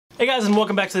Hey guys, and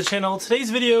welcome back to the channel.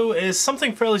 Today's video is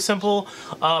something fairly simple,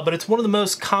 but it's one of the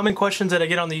most common questions that I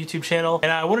get on the YouTube channel,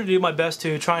 and I wanted to do my best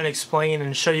to try and explain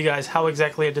and show you guys how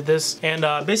exactly I did this. And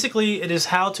basically it is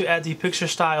how to add the picture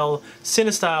style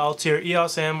Cinestyle to your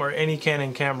EOS M or any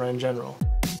Canon camera in general.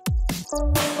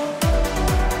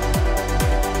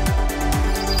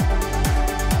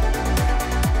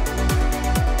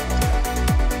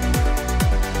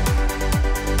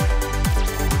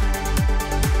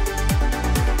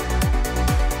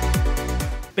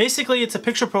 Basically, it's a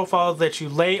picture profile that you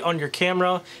lay on your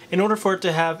camera in order for it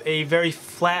to have a very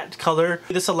flat color.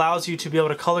 This allows you to be able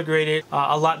to color grade it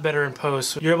a lot better in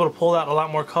post. You're able to pull out a lot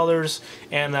more colors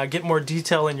and get more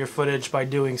detail in your footage by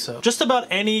doing so. Just about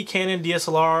any Canon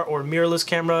DSLR or mirrorless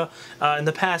camera in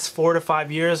the past 4 to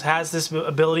 5 years has this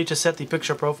ability to set the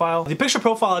picture profile. The picture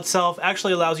profile itself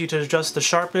actually allows you to adjust the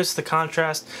sharpness, the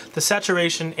contrast, the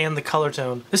saturation, and the color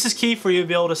tone. This is key for you to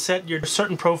be able to set your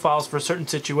certain profiles for certain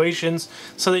situations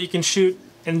so that you can shoot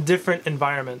in different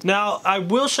environments. Now, I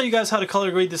will show you guys how to color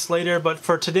grade this later, but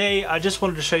for today, I just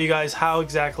wanted to show you guys how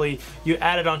exactly you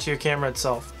add it onto your camera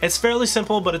itself. It's fairly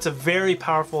simple, but it's a very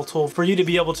powerful tool for you to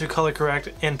be able to color correct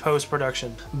in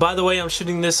post-production. By the way, I'm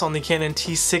shooting this on the Canon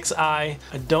T6i. I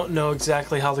don't know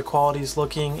exactly how the quality is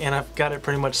looking, and I've got it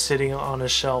pretty much sitting on a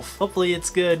shelf. Hopefully it's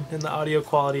good and the audio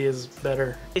quality is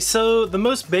better. So the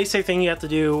most basic thing you have to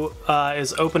do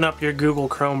is open up your Google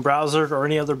Chrome browser or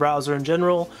any other browser in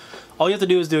general. All you have to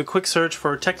do is do a quick search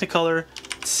for Technicolor,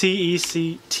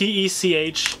 T-E-C-H,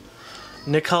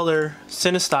 Nicolor,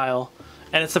 Cinestyle,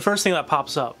 and it's the first thing that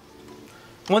pops up.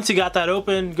 Once you got that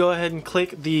open, go ahead and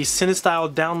click the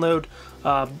Cinestyle download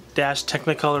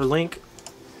Technicolor link.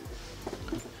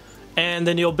 And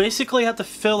then you'll basically have to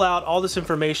fill out all this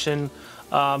information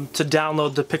to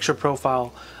download the picture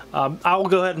profile. I will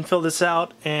go ahead and fill this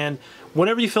out, and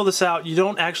whenever you fill this out, you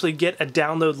don't actually get a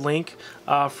download link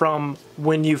from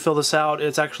when you fill this out.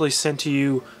 It's actually sent to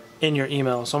you in your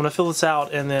email. So I'm going to fill this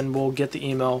out, and then we'll get the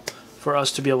email for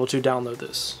us to be able to download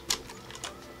this.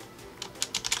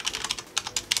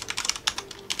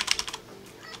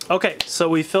 Okay, so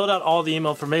we filled out all the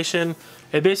email information.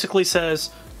 It basically says,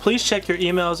 please check your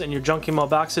emails and your junk email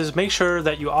boxes. Make sure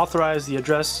that you authorize the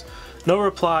address no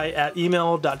reply at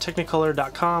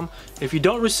email.technicolor.com. If you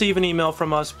don't receive an email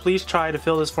from us, please try to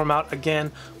fill this form out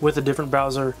again with a different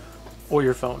browser or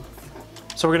your phone.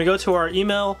 So we're going to go to our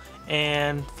email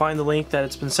and find the link that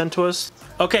it's been sent to us.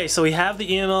 Okay, so we have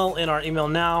the email in our email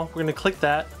now. We're going to click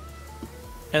that.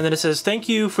 And then it says, thank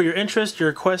you for your interest. Your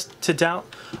request download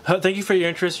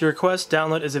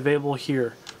is available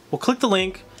here. We'll click the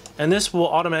link, and this will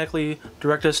automatically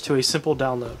direct us to a simple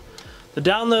download. The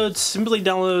download simply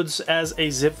downloads as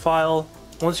a zip file.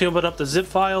 Once you open up the zip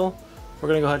file, we're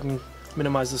going to go ahead and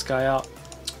minimize this guy out.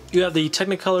 You have the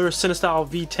Technicolor Cinestyle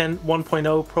V10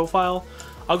 1.0 profile.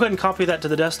 I'll go ahead and copy that to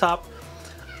the desktop.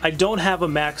 I don't have a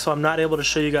Mac, so I'm not able to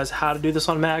show you guys how to do this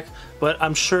on Mac, but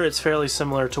I'm sure it's fairly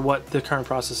similar to what the current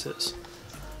process is.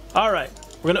 Alright,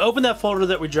 we're going to open that folder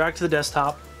that we dragged to the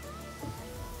desktop.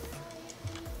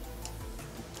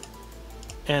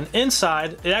 And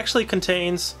inside, it actually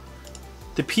contains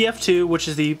the PF2, which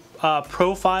is the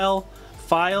profile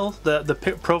file, the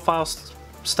profile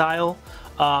style,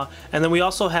 and then we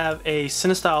also have a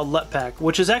Cinestyle LUT pack,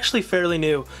 which is actually fairly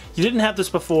new. You didn't have this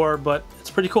before, but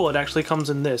it's pretty cool. It actually comes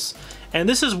in this, and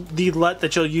this is the LUT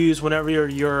that you'll use whenever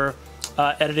you're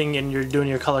editing and you're doing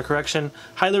your color correction.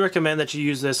 Highly recommend that you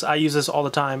use this. I use this all the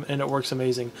time, and it works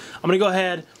amazing. I'm gonna go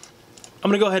ahead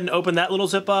and open that little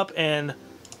zip up and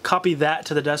copy that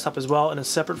to the desktop as well in a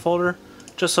separate folder,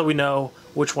 just so we know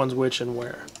which one's which and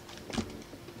where.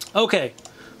 Okay,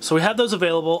 so we have those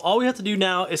available. All we have to do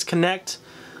now is connect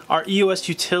our EOS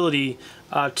utility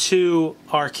to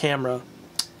our camera.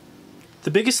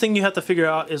 The biggest thing you have to figure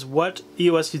out is what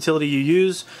EOS utility you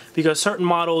use, because certain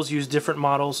models use different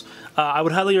models. I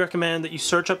would highly recommend that you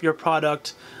search up your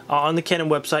product on the Canon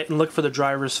website and look for the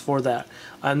drivers for that.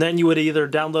 And then you would either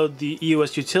download the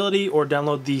EOS utility or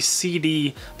download the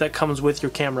CD that comes with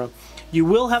your camera. You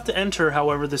will have to enter,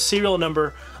 however, the serial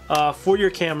number for your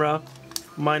camera.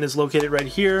 Mine is located right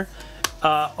here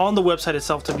on the website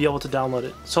itself to be able to download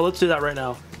it. So let's do that right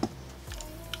now.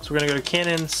 So we're going to go to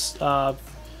Canon's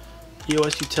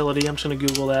EOS utility. I'm just going to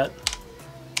Google that.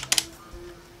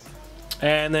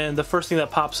 And then the first thing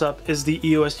that pops up is the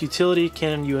EOS utility,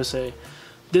 Canon USA.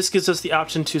 This gives us the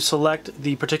option to select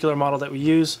the particular model that we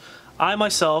use. I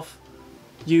myself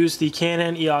use the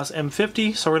Canon EOS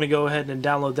M50, so we're going to go ahead and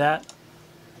download that.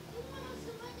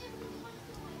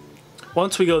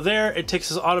 Once we go there, it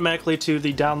takes us automatically to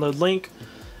the download link,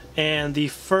 and the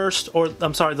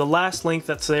last link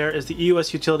that's there is the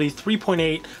EOS Utility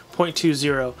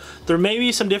 3.8.20. There may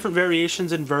be some different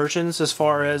variations in versions as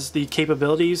far as the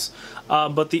capabilities,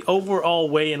 but the overall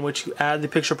way in which you add the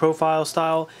picture profile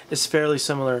style is fairly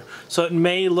similar. So it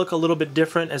may look a little bit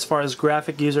different as far as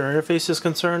graphic user interface is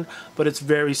concerned, but it's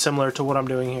very similar to what I'm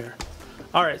doing here.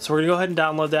 Alright, so we're going to go ahead and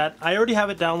download that. I already have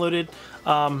it downloaded.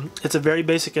 It's a very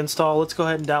basic install. Let's go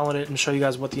ahead and download it and show you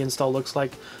guys what the install looks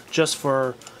like, just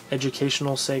for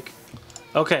educational sake.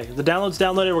 Okay, the download's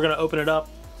downloaded. We're going to open it up.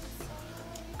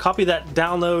 Copy that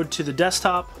download to the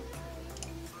desktop.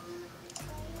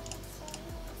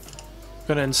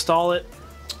 Going to install it.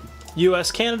 US,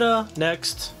 Canada,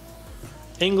 next.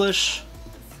 English.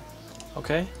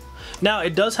 Okay. Now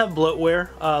it does have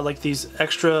bloatware, like these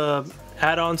extra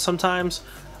add-ons sometimes.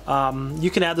 You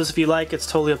can add this if you like, it's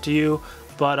totally up to you,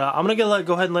 but I'm gonna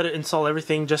go ahead and let it install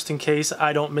everything just in case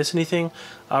I don't miss anything.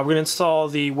 We're gonna install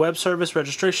the web service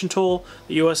registration tool,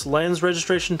 the EOS lens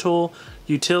registration tool,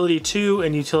 utility 2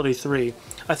 and utility 3.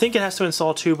 I think it has to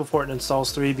install 2 before it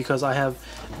installs 3 because I have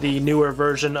the newer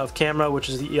version of camera, which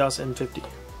is the EOS M50.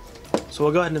 So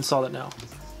we'll go ahead and install it now.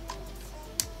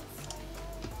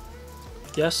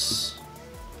 Yes.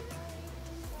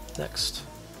 Next.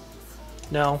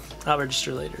 No, I'll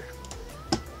register later.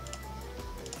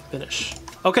 Finish.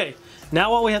 Okay,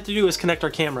 now all we have to do is connect our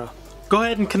camera. Go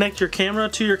ahead and connect your camera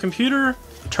to your computer,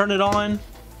 turn it on.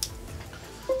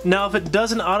 Now if it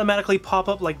doesn't automatically pop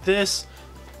up like this,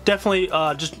 definitely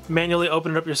just manually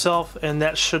open it up yourself and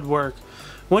that should work.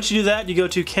 Once you do that, you go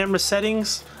to camera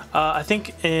settings. I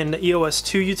think in EOS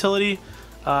 2 utility,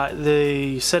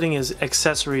 the setting is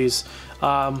accessories.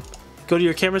 Go to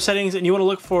your camera settings and you want to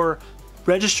look for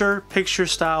register picture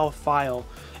style file,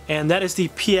 and that is the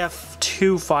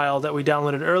PF2 file that we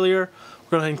downloaded earlier. We're going to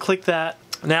go ahead and click that.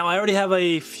 Now I already have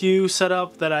a few set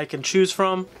up that I can choose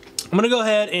from. I'm going to go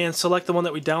ahead and select the one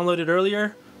that we downloaded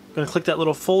earlier. I'm going to click that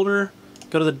little folder,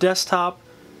 go to the desktop,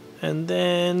 and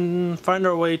then find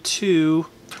our way to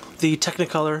the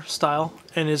Technicolor style,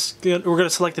 and we're going to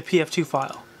select the PF2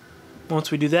 file. Once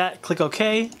we do that, click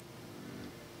OK.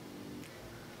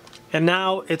 And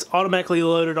now it's automatically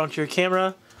loaded onto your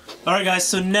camera. Alright guys,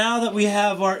 so now that we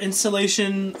have our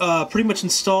installation pretty much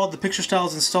installed, the picture style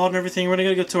is installed and everything, we're going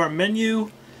to go to our menu.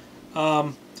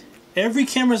 Every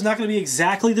camera is not going to be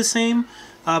exactly the same,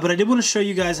 but I did want to show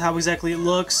you guys how exactly it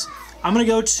looks. I'm going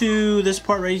to go to this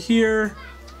part right here,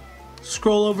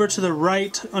 scroll over to the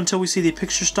right until we see the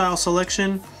picture style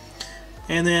selection.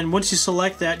 And then once you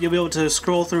select that, you'll be able to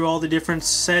scroll through all the different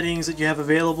settings that you have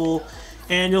available.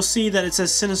 And you'll see that it says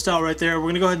Cinestyle right there. We're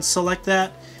going to go ahead and select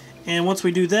that. And once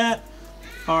we do that,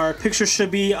 our picture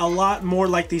should be a lot more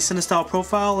like the Cinestyle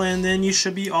profile, and then you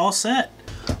should be all set.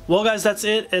 Well guys, that's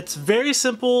it. It's very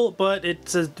simple, but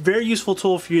it's a very useful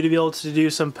tool for you to be able to do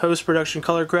some post-production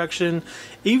color correction.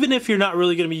 Even if you're not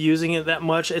really going to be using it that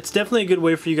much, it's definitely a good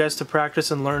way for you guys to practice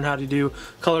and learn how to do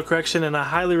color correction, and I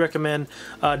highly recommend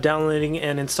downloading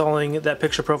and installing that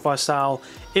picture profile style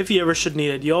if you ever should need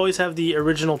it. You always have the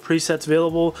original presets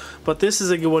available, but this is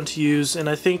a good one to use, and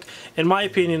I think, in my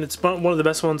opinion, it's one of the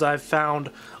best ones I've found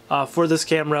for this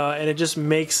camera, and it just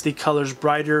makes the colors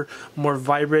brighter, more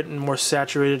vibrant, and more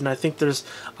saturated, and I think there's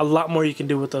a lot more you can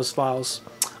do with those files.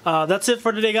 That's it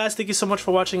for today, guys. Thank you so much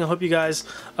for watching. I hope you guys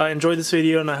enjoyed this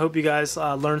video, and I hope you guys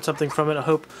learned something from it. I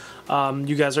hope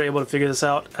you guys are able to figure this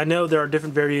out. I know there are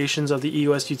different variations of the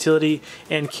EOS utility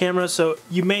and camera, so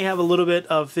you may have a little bit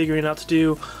of figuring out to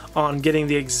do on getting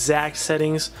the exact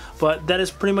settings, but that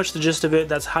is pretty much the gist of it.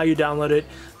 That's how you download it,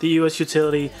 the EOS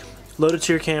utility, load it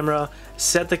to your camera,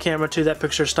 set the camera to that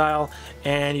picture style,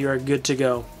 and you are good to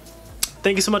go.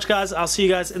 Thank you so much, guys. I'll see you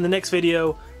guys in the next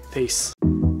video. Peace.